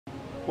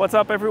What's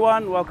up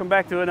everyone? Welcome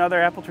back to another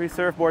Appletree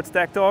Surfboards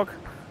Tech Talk.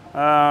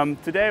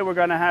 Today we're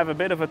going to have a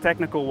bit of a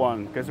technical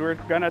one because we're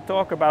going to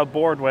talk about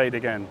board weight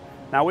again.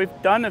 Now we've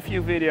done a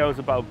few videos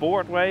about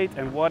board weight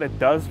and what it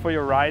does for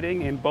your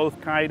riding in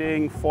both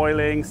kiting,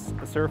 foiling,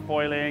 surf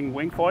foiling,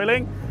 wing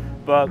foiling,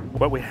 but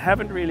what we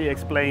haven't really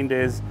explained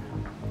is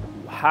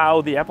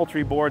how the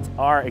Appletree boards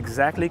are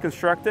exactly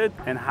constructed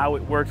and how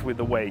it works with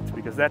the weight,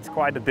 because that's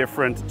quite a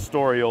different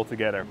story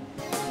altogether.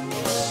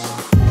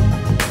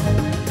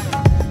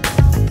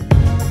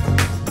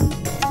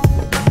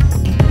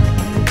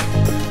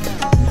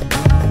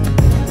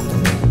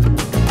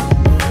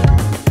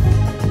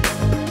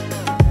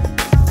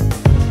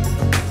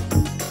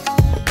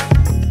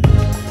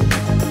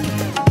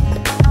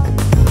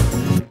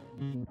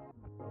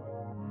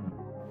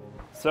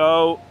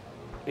 So,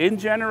 in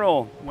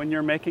general, when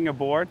you're making a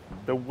board,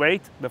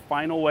 the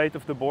final weight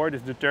of the board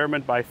is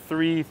determined by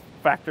three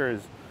factors.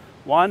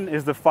 One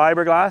is the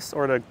fiberglass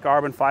or the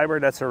carbon fiber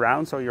that's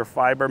around, so your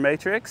fiber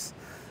matrix.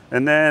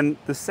 And then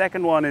the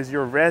second one is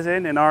your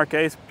resin, in our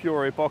case,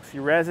 pure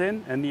epoxy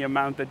resin, and the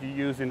amount that you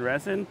use in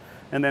resin.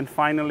 And then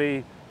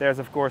finally, there's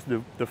of course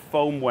the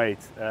foam weight,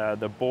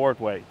 the board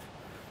weight.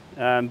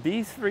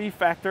 These three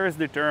factors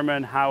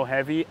determine how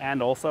heavy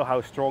and also how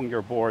strong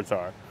your boards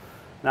are.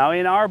 Now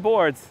in our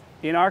boards,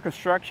 in our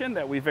construction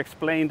that we've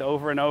explained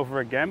over and over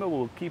again, but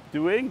we'll keep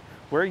doing,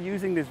 we're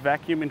using this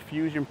vacuum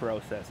infusion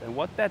process. And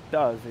what that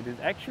does, it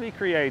actually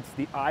creates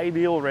the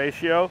ideal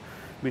ratio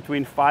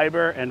between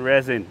fiber and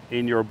resin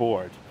in your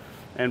board.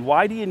 And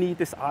why do you need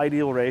this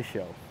ideal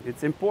ratio?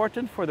 It's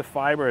important for the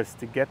fibers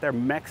to get their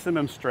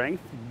maximum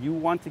strength. You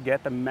want to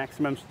get the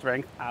maximum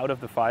strength out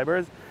of the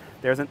fibers.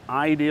 There's an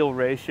ideal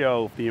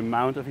ratio of the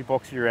amount of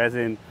epoxy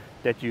resin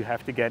that you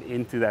have to get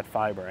into that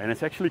fiber. And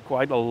it's actually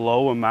quite a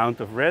low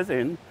amount of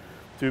resin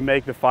to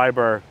make the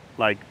fiber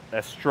like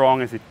as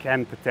strong as it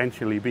can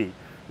potentially be.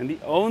 And the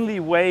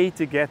only way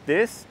to get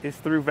this is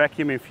through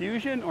vacuum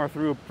infusion or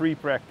through a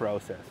pre-preg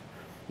process.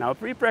 Now a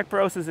pre-preg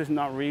process is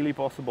not really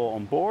possible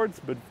on boards,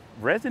 but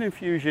resin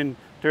infusion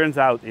turns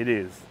out it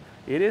is.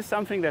 It is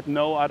something that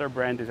no other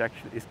brand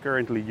is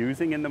currently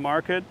using in the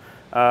market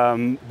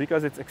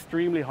because it's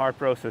extremely hard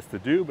process to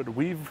do, but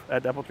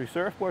at Appletree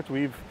Surfboards,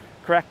 we've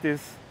cracked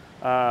this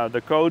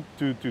the code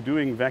to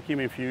doing vacuum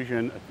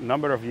infusion a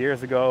number of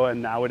years ago,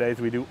 and nowadays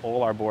we do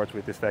all our boards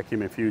with this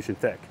vacuum infusion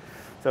tech.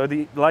 So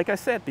like I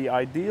said, the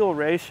ideal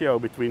ratio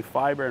between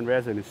fiber and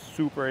resin is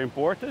super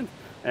important,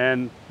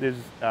 and this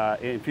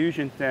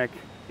infusion tech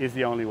is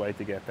the only way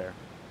to get there.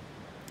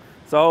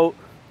 So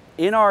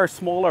in our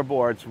smaller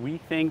boards, we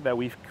think that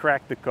we've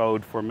cracked the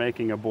code for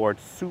making a board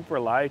super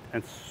light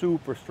and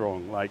super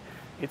strong. Like,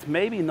 it's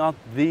maybe not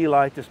the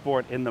lightest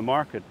board in the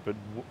market,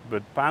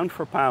 but pound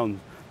for pound,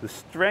 the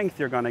strength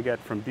you're going to get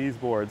from these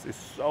boards is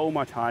so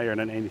much higher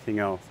than anything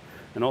else.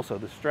 And also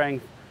the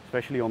strength,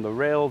 especially on the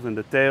rails and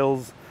the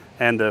tails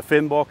and the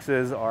fin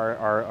boxes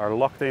are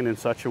locked in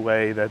such a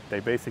way that they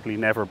basically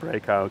never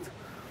break out.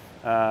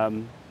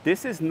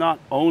 This is not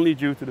only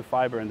due to the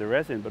fiber and the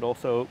resin, but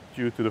also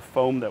due to the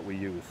foam that we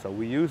use. So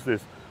we use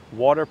this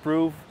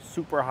waterproof,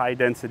 super high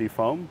density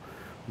foam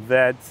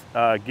that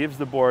gives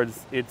the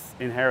boards its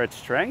inherent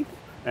strength.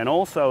 And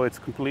also it's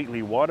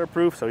completely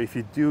waterproof, so if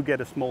you do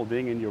get a small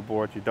ding in your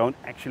board, you don't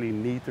actually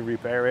need to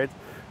repair it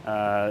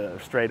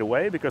straight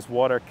away, because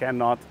water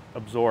cannot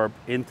absorb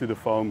into the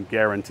foam,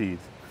 guaranteed.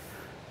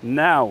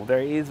 Now,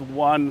 there is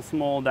one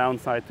small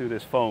downside to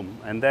this foam,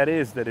 and that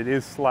is that it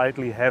is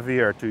slightly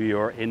heavier to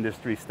your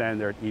industry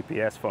standard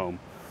EPS foam.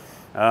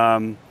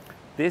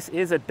 This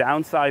is a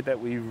downside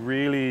that we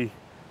really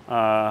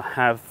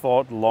have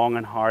thought long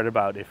and hard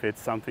about if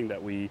it's something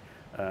that we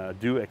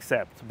do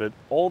accept, but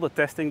all the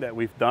testing that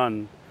we've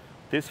done,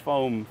 this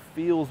foam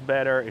feels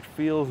better, it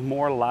feels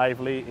more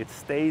lively, it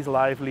stays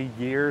lively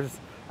years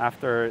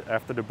after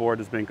the board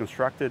has been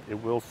constructed.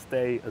 It will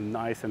stay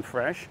nice and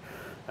fresh.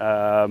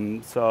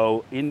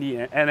 So in the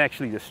end, and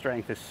actually the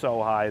strength is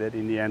so high that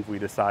in the end we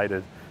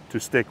decided to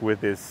stick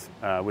with this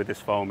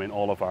foam in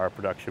all of our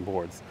production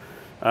boards.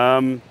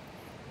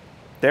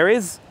 There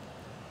is,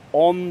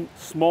 on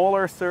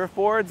smaller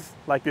surfboards,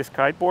 like this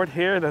kiteboard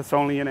here, that's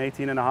only an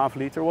 18.5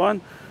 liter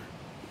one,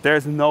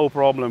 there's no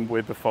problem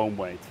with the foam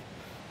weight.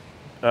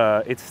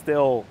 It's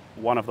still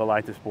one of the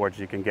lightest boards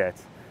you can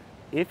get.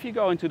 If you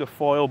go into the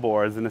foil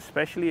boards, and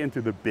especially into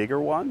the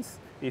bigger ones,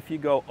 if you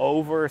go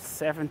over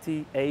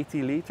 70,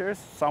 80 liters,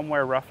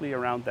 somewhere roughly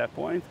around that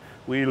point,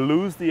 we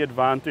lose the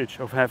advantage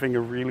of having a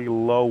really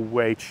low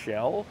weight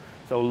shell,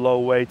 so low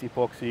weight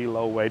epoxy,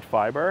 low weight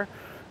fiber,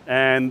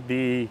 and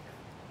the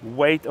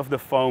weight of the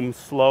foam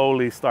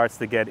slowly starts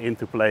to get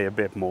into play a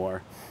bit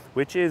more,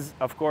 which is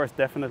of course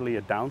definitely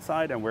a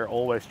downside, and we're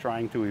always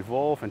trying to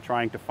evolve and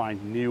trying to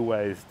find new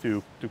ways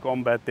to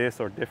combat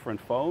this or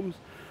different foams.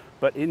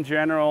 But in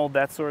general,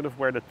 that's sort of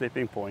where the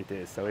tipping point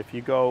is. So if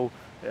you go,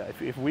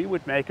 if we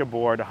would make a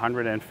board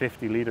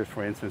 150 liters,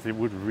 for instance, it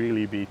would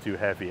really be too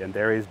heavy, and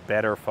there is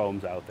better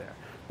foams out there.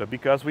 But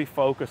because we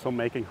focus on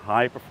making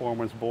high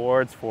performance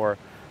boards for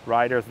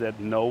riders that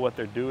know what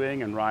they're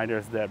doing and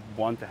riders that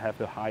want to have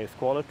the highest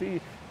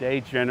quality,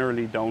 they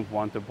generally don't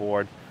want a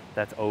board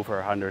that's over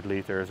 100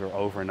 liters or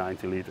over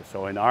 90 liters.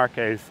 So in our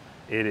case,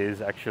 it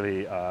is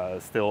actually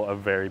still a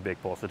very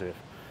big positive.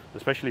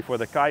 Especially for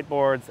the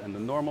kiteboards and the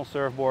normal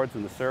surfboards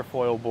and the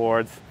surfoil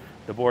boards,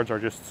 the boards are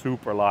just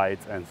super light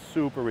and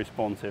super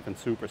responsive and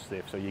super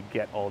stiff, so you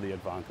get all the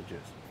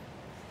advantages.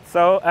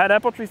 So at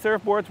Appletree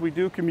Surfboards, we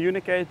do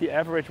communicate the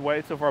average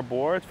weights of our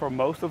boards. For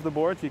most of the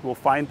boards, you will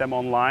find them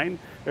online.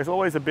 There's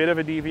always a bit of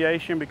a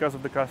deviation because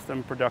of the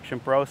custom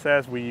production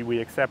process. We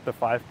accept the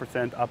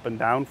 5% up and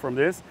down from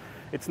this.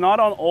 It's not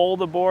on all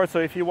the boards, so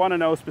if you want to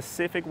know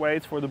specific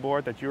weights for the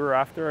board that you're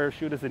after,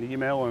 shoot us an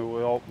email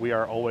and we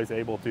are always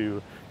able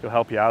to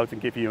help you out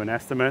and give you an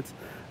estimate.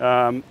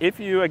 If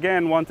you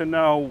again want to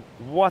know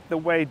what the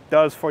weight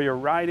does for your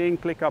riding,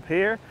 click up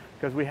here,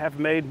 because we have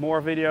made more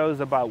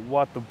videos about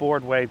what the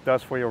board weight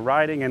does for your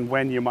riding and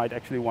when you might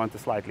actually want a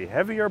slightly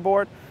heavier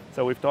board.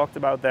 So we've talked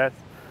about that.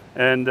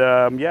 And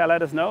yeah,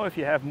 let us know if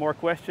you have more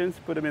questions,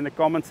 put them in the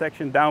comment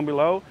section down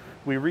below.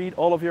 We read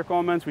all of your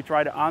comments, we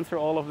try to answer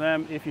all of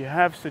them. If you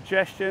have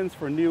suggestions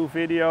for new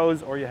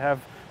videos or you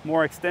have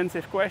more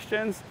extensive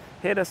questions,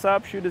 hit us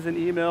up, shoot us an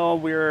email.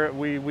 We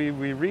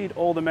read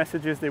all the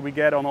messages that we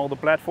get on all the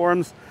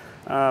platforms.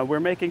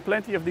 We're making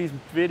plenty of these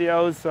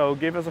videos, so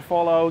give us a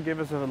follow, give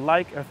us a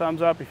like, a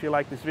thumbs up if you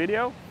like this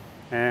video,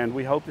 and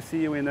we hope to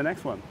see you in the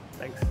next one.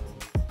 Thanks.